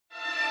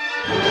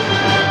Please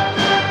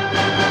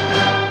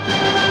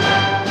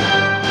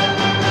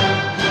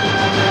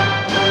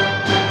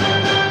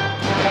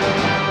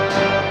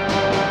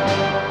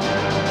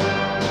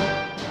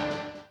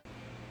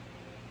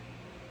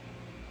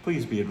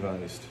be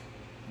advised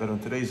that on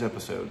today's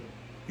episode,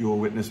 you will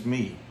witness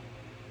me,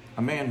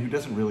 a man who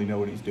doesn't really know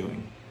what he's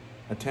doing,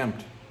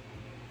 attempt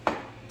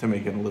to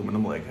make an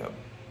aluminum leg hub.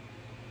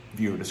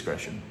 Viewer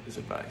discretion is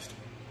advised.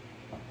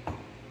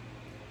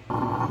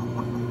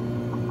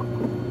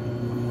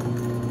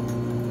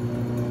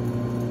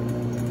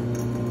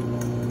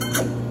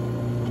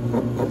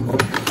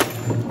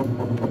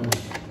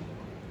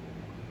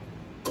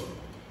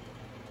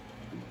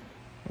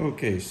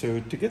 Okay, so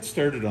to get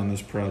started on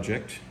this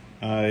project,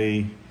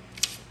 I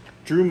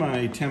drew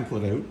my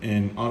template out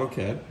in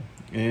AutoCAD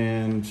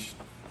and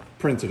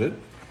printed it.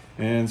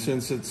 And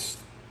since it's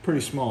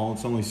pretty small,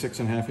 it's only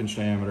 6.5 inch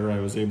diameter, I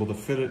was able to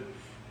fit it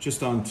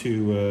just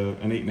onto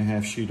an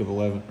 8.5 sheet of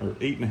 11 or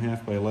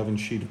 8.5 by 11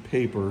 sheet of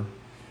paper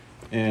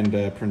and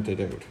print it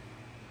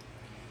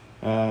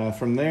out.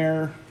 From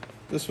there,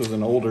 this was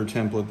an older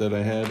template that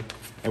I had.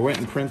 I went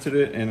and printed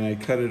it and I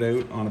cut it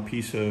out on a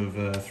piece of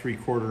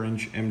 3/4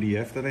 inch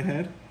MDF that I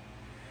had.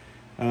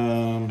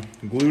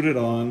 Glued it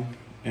on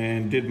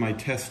and did my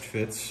test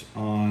fits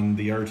on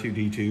the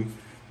R2D2.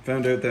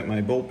 Found out that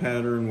my bolt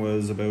pattern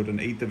was about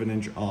 1/8 of an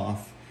inch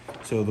off.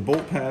 So the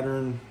bolt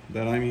pattern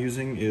that I'm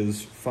using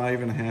is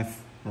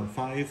 5.5 or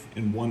 5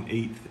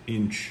 1/8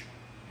 inch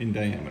in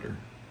diameter.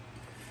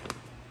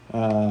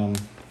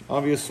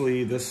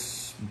 Obviously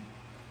this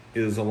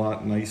is a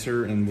lot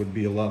nicer and would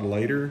be a lot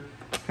lighter.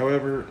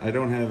 However, I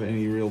don't have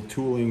any real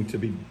tooling to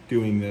be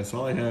doing this.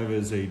 All I have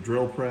is a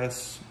drill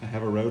press, I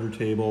have a router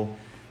table,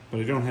 but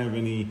I don't have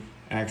any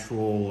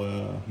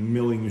actual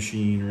milling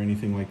machine or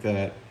anything like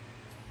that.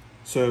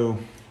 So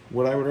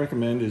what I would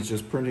recommend is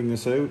just printing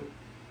this out,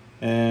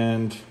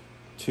 and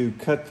to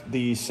cut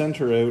the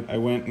center out, I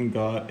went and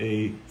got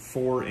a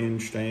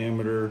 4-inch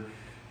diameter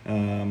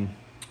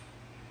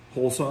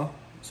hole saw.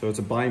 So it's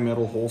a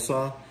bimetal hole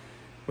saw,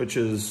 which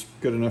is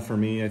good enough for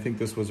me. I think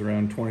this was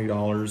around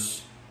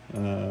 $20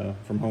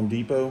 from Home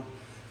Depot.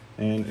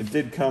 And it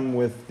did come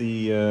with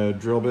the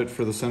drill bit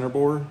for the center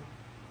bore,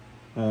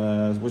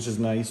 which is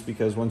nice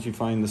because once you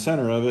find the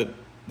center of it,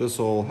 this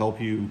will help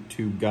you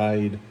to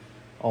guide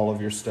all of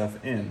your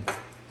stuff in.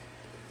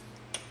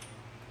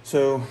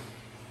 So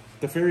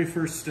the very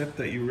first step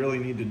that you really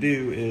need to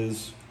do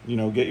is,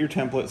 get your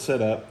template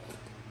set up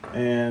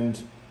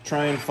and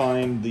try and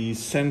find the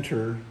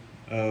center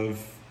of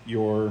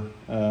your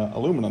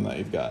aluminum that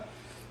you've got.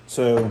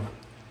 So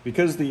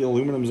because the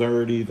aluminum's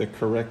already the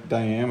correct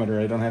diameter,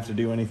 I don't have to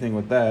do anything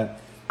with that.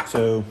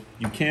 So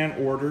you can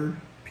order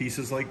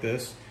pieces like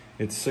this.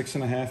 It's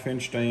 6.5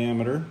 inch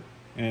diameter,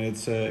 and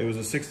it was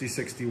a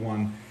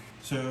 6061.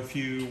 So if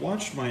you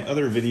watched my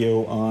other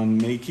video on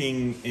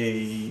making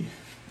a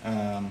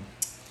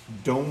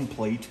dome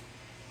plate,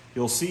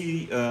 you'll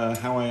see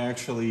how I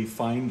actually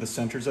find the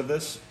centers of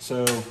this.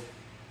 So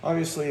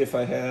obviously if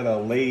I had a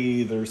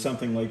lathe or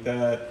something like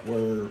that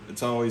where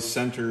it's always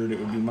centered, it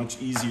would be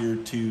much easier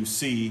to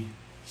see,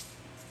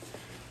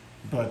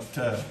 but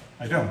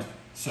I don't.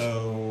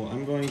 So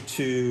I'm going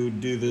to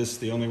do this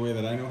the only way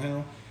that I know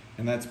how,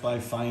 and that's by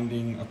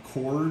finding a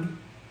chord,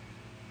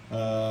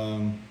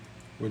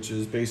 which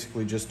is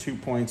basically just 2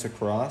 points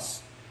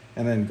across,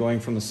 and then going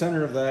from the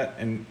center of that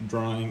and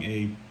drawing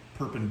a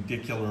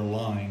perpendicular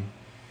line.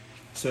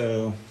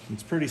 So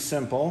it's pretty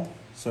simple.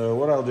 So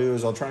what I'll do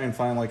is I'll try and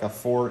find like a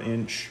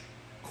 4-inch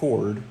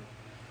chord.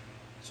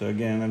 So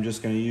again, I'm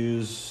just going to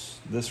use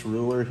this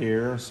ruler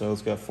here. So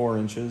it's got 4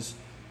 inches.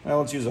 Well,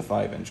 let's use a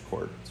 5-inch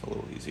chord. It's a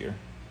little easier.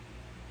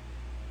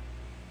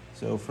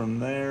 So from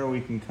there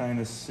we can kind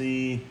of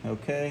see,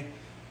 okay,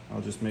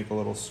 I'll just make a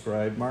little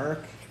scribe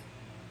mark.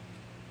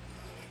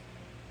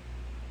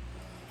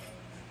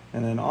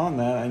 And then on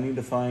that, I need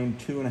to find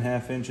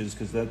 2.5 inches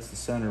because that's the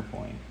center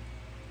point,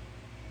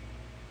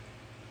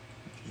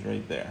 which is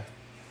right there.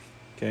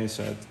 Okay,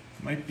 so it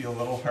might be a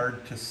little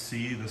hard to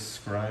see the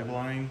scribe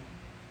line.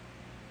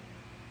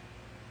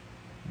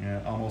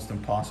 Yeah, almost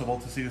impossible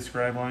to see the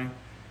scribe line.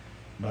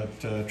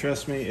 But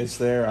trust me, it's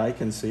there, I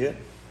can see it,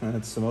 and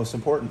it's the most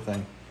important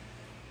thing.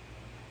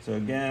 So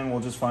again,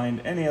 we'll just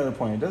find any other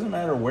point. It doesn't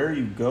matter where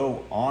you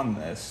go on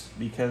this,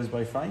 because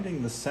by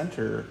finding the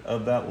center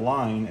of that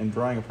line and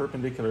drawing a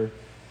perpendicular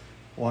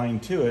line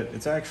to it,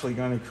 it's actually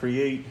going to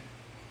create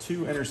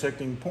 2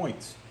 intersecting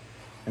points.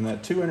 And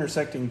that 2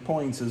 intersecting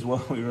points is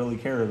what we really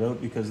care about,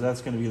 because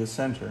that's going to be the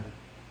center.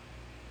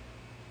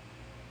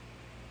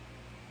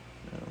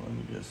 So let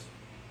me just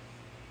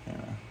kind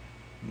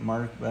of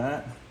mark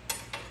that.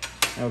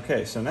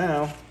 Okay, so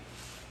now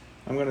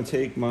I'm going to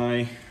take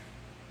my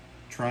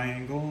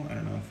triangle. I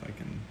don't know if I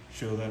can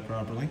show that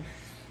properly,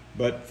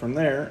 but from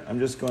there I'm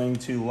just going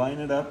to line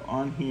it up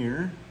on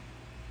here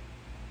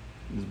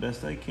as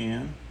best I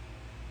can.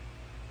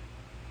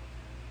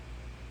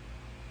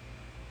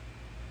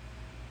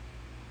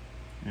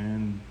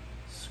 And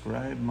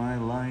scribe my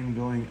line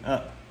going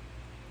up.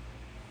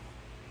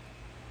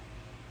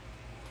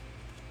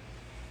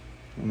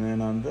 And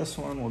then on this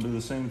one, we'll do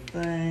the same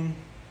thing.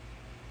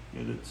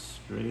 Get it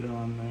straight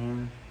on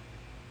there.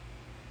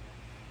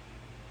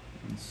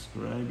 And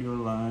scribe your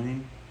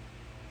line.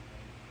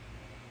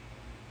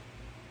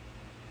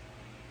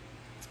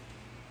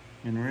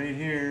 And right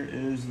here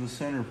is the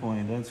center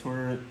point. That's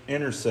where it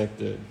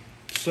intersected.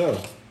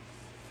 So,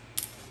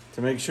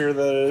 to make sure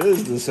that it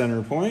is the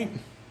center point,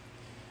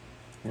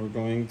 we're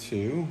going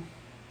to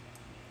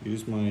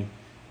use my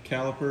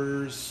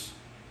calipers.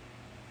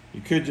 You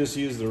could just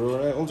use the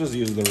ruler. We'll just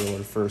use the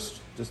ruler first,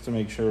 just to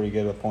make sure we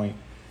get a point.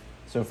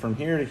 So from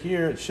here to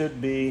here, it should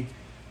be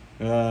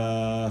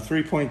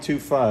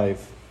 3.25.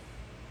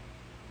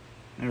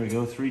 There we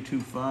go,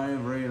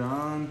 325 right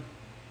on.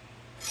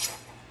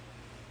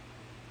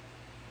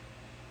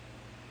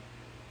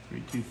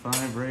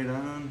 325 right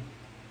on.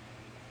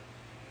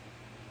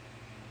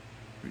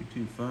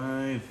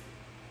 325.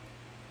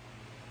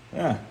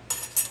 Yeah,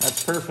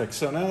 that's perfect.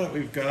 So now that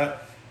we've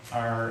got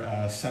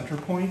our center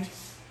point,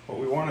 what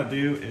we want to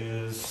do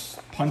is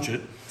punch it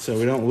so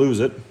we don't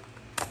lose it.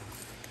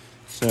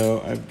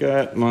 So I've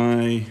got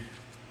my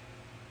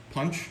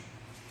punch.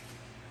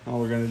 All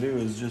we're going to do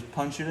is just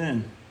punch it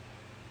in.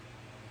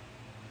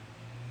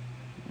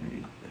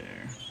 Right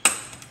there.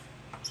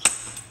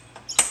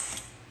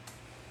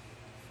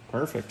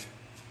 Perfect.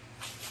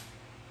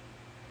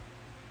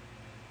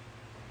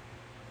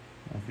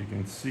 I don't know if you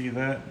can see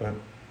that, but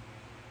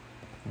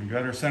we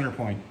got our center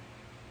point.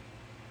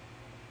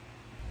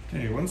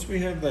 Okay, once we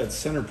have that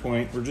center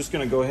point, we're just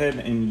going to go ahead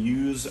and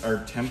use our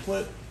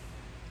template.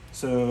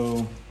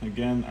 So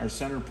again, our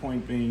center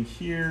point being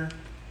here,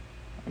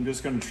 I'm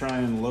just going to try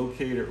and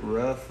locate it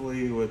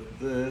roughly with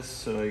this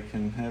so I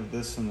can have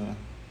this in the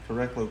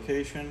correct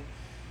location.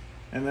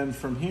 And then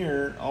from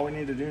here, all we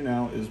need to do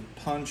now is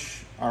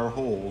punch our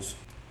holes.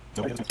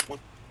 There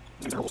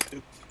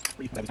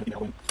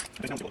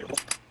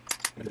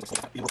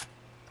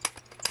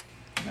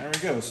we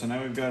go. So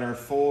now we've got our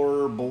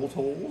 4 bolt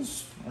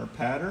holes, our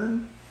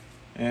pattern,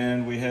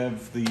 and we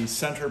have the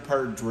center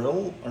part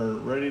drill or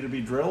ready to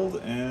be drilled,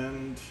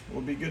 and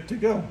we'll be good to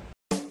go.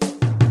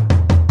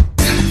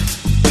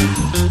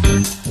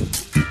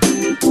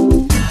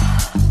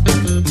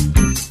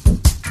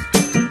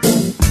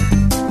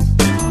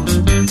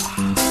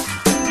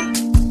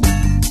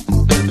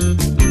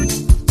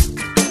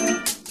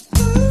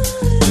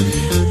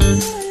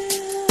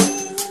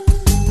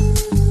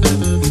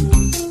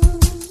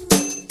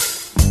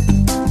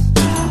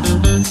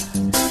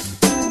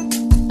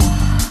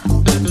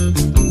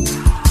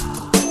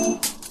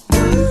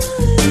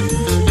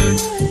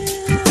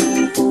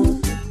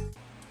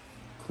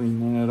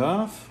 Cleaning it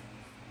off.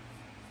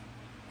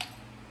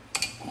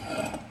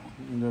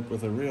 End up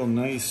with a real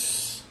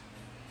nice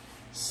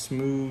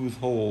smooth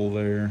hole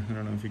there. I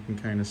don't know if you can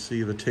kind of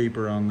see the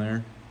taper on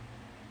there.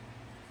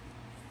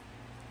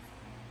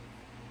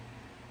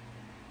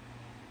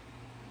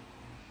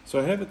 So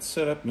I have it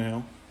set up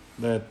now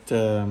that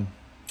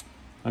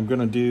I'm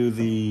going to do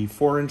the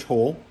 4-inch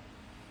hole.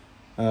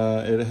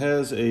 It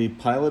has a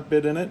pilot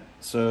bit in it,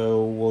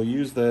 so we'll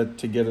use that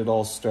to get it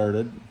all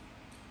started.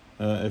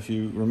 If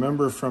you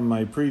remember from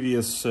my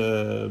previous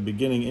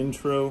beginning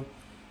intro,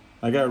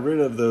 I got rid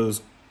of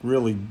those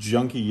really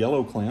junky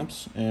yellow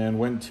clamps and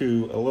went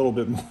to a little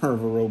bit more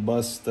of a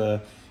robust,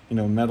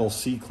 metal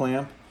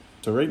C-clamp.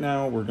 So right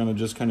now we're going to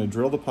just kind of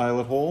drill the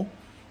pilot hole,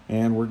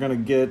 and we're going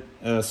to get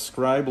a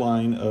scribe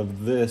line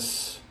of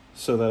this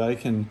so that I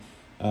can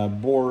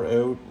bore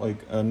out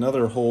like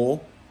another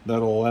hole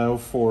that'll allow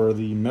for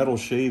the metal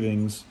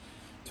shavings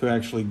to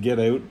actually get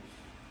out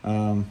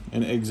and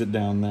exit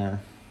down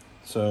there.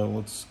 So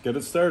let's get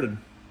it started.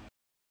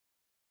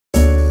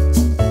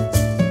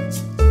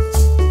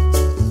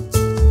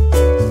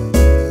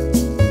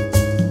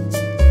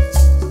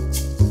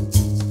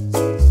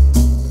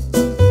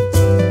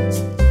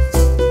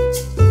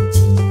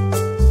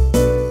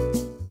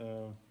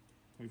 So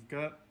we've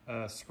got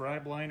a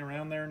scribe line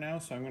around there now,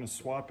 so I'm going to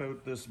swap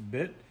out this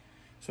bit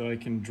so I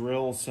can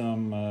drill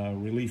some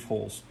relief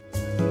holes.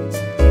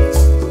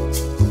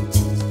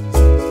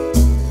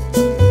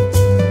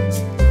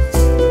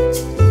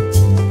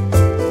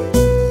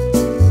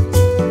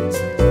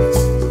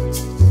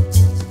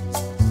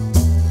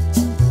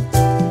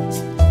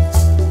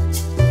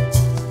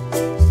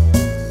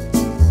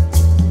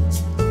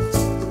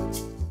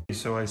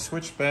 So I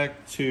switched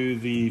back to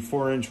the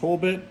 4-inch hole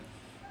bit,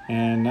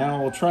 and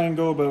now we'll try and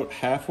go about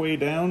halfway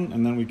down,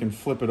 and then we can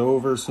flip it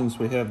over since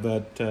we have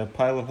that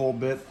pilot hole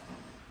bit,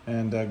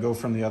 and go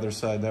from the other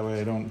side. That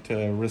way I don't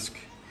risk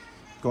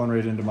going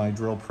right into my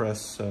drill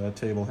press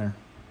table here.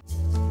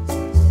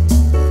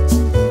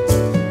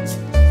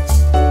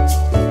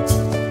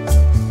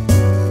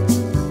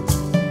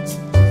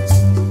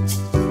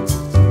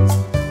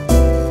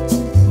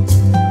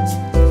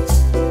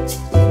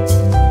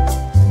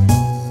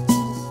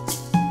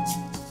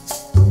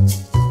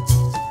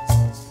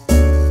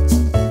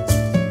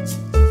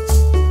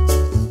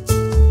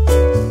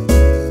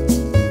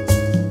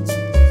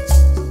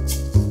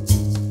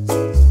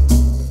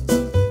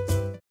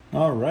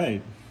 All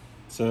right,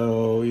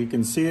 so you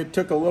can see it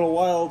took a little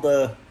while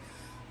to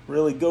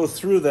really go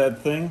through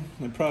that thing.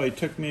 It probably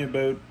took me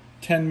about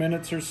 10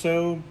 minutes or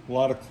so. A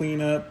lot of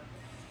cleanup,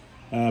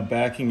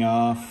 backing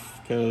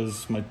off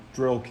because my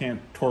drill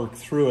can't torque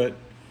through it.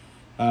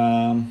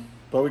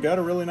 But we got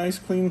a really nice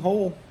clean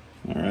hole.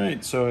 All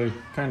right, so I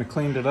kind of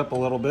cleaned it up a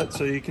little bit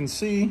so you can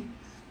see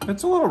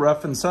it's a little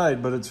rough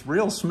inside, but it's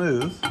real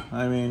smooth.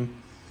 I mean,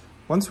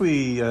 once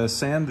we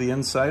sand the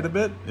inside a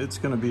bit, it's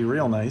going to be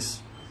real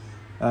nice.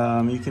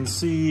 You can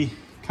see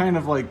kind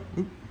of like,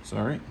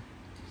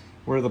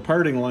 where the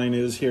parting line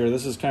is here.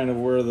 This is kind of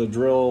where the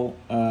drill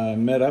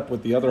met up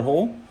with the other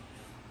hole,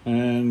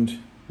 and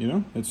you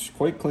know, it's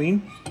quite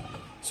clean.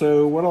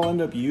 So what I'll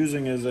end up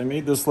using is I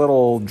made this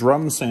little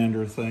drum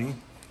sander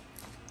thing,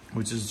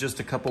 which is just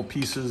a couple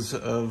pieces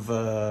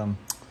of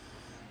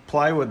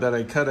plywood that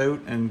I cut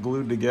out and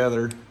glued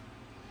together.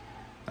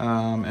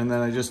 And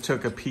then I just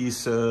took a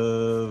piece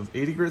of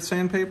 80 grit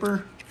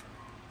sandpaper,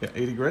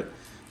 80 grit,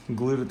 and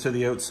glued it to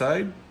the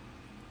outside,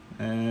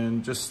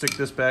 and just stick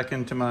this back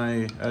into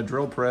my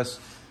drill press,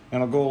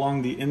 and I'll go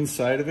along the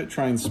inside of it,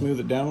 try and smooth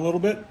it down a little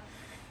bit.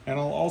 And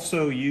I'll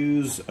also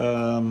use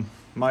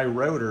my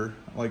router,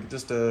 like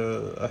just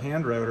a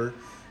hand router,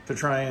 to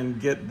try and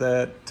get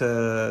that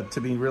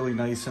to be really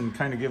nice and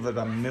kind of give it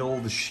a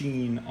milled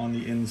sheen on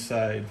the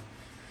inside.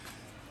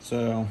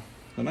 So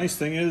the nice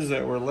thing is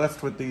that we're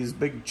left with these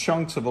big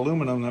chunks of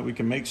aluminum that we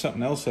can make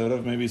something else out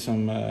of, maybe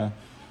some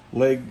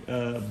leg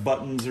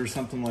buttons or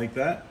something like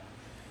that.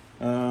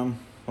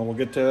 But we'll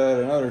get to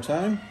that another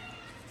time.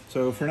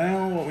 So for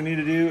now, what we need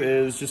to do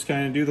is just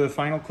kind of do the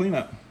final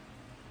cleanup.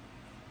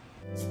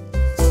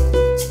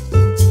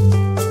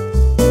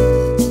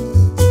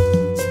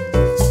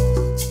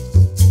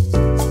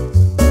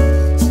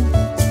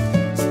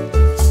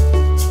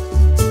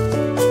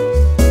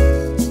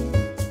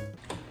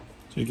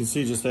 You can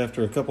see just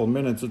after a couple of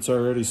minutes, it's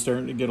already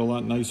starting to get a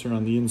lot nicer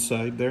on the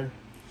inside there.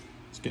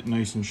 It's getting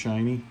nice and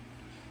shiny.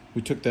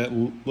 We took that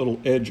little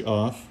edge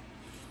off.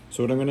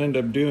 So what I'm going to end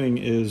up doing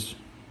is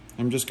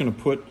I'm just going to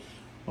put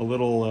a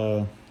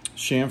little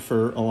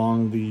chamfer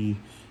along the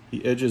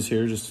edges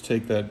here, just to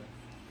take that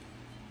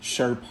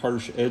sharp,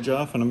 harsh edge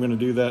off. And I'm going to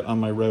do that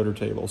on my router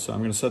table. So I'm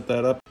going to set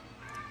that up.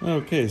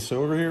 Okay,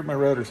 so over here at my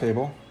router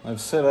table,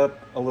 I've set up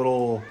a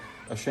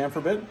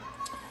chamfer bit.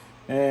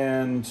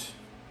 And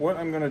what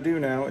I'm going to do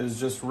now is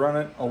just run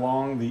it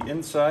along the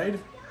inside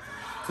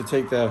to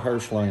take that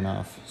harsh line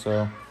off.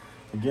 So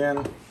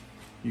again,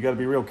 you got to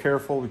be real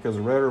careful because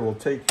the router will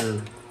take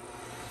your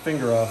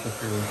finger off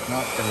if you're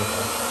not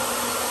careful.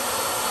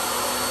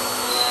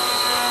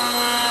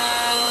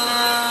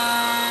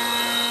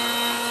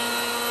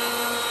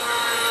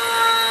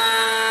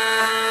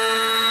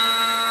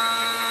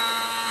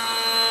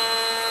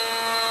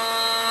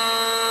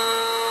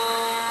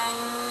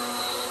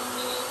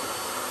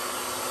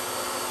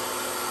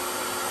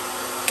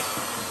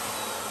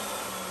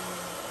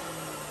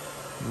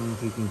 I don't know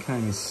if you can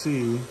kind of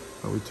see,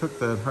 but we took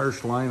that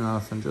harsh line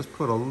off and just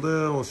put a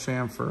little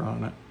chamfer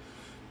on it,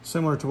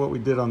 similar to what we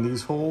did on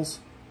these holes.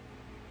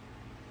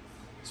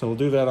 So we'll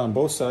do that on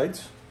both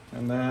sides,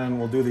 and then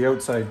we'll do the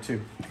outside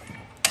too.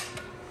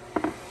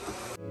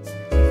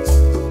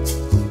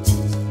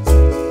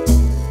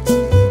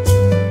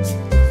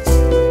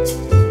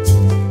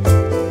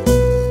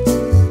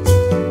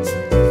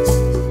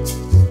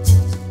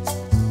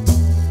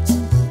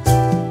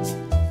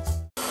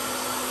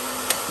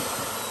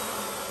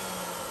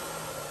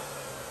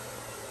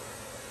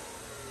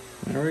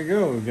 There we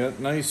go, we've got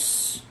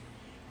nice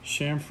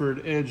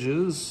chamfered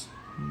edges.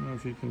 I don't know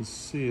if you can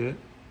see it.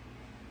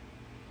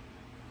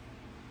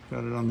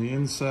 Got it on the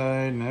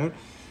inside and out.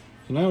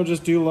 So now we'll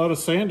just do a lot of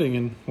sanding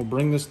and we'll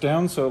bring this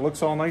down so it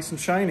looks all nice and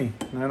shiny.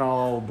 And then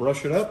I'll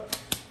brush it up,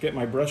 get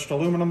my brushed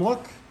aluminum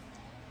look,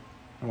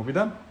 and we'll be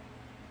done.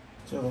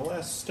 So the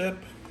last step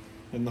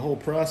in the whole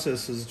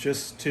process is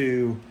just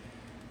to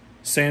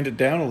sand it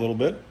down a little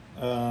bit.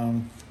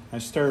 I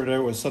started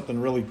out with something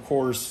really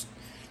coarse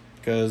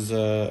because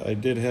I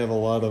did have a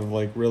lot of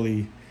like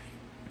really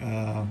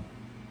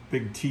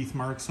big teeth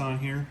marks on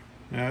here.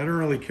 Now, I don't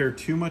really care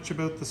too much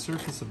about the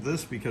surface of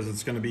this because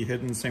it's going to be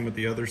hidden, same with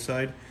the other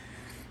side.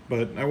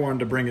 But I wanted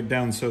to bring it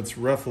down so it's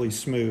roughly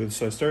smooth.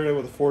 So I started out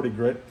with a 40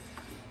 grit,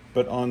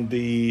 but on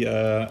the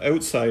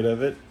outside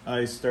of it,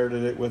 I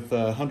started it with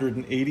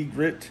 180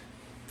 grit.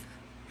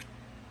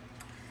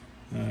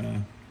 I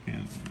don't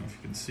know if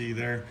you can see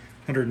there,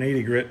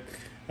 180 grit.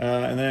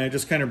 And then I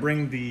just kind of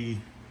bring the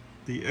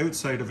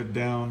outside of it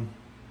down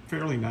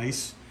fairly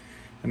nice.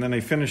 And then I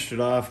finished it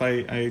off.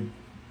 I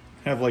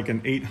have like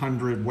an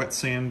 800 wet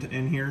sand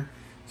in here.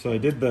 So I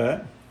did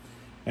that.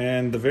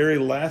 And the very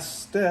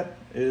last step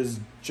is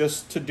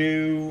just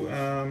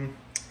to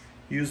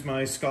use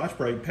my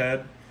Scotch-Brite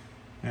pad,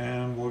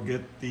 and we'll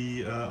get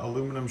the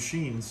aluminum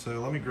sheen. So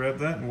let me grab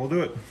that and we'll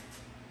do it.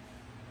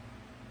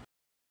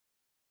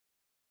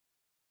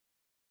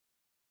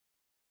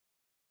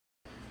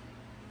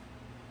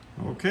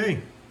 Okay,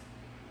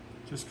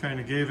 just kind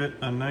of gave it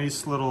a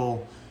nice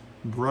little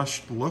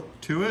brushed look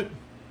to it,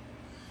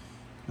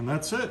 and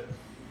that's it.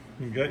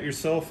 You got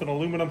yourself an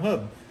aluminum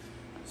hub.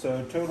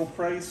 So total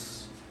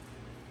price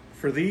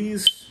for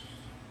these,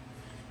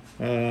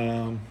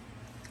 I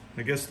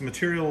guess the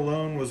material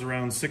alone was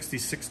around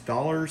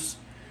 $66.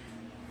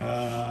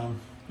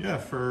 Yeah,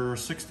 for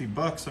 60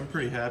 bucks, I'm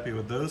pretty happy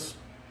with those.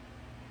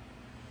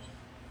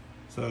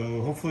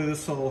 So hopefully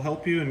this will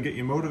help you and get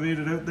you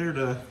motivated out there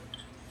to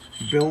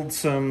build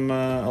some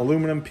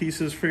aluminum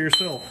pieces for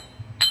yourself.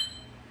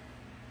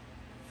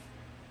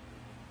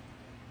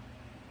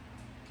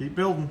 Keep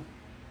building.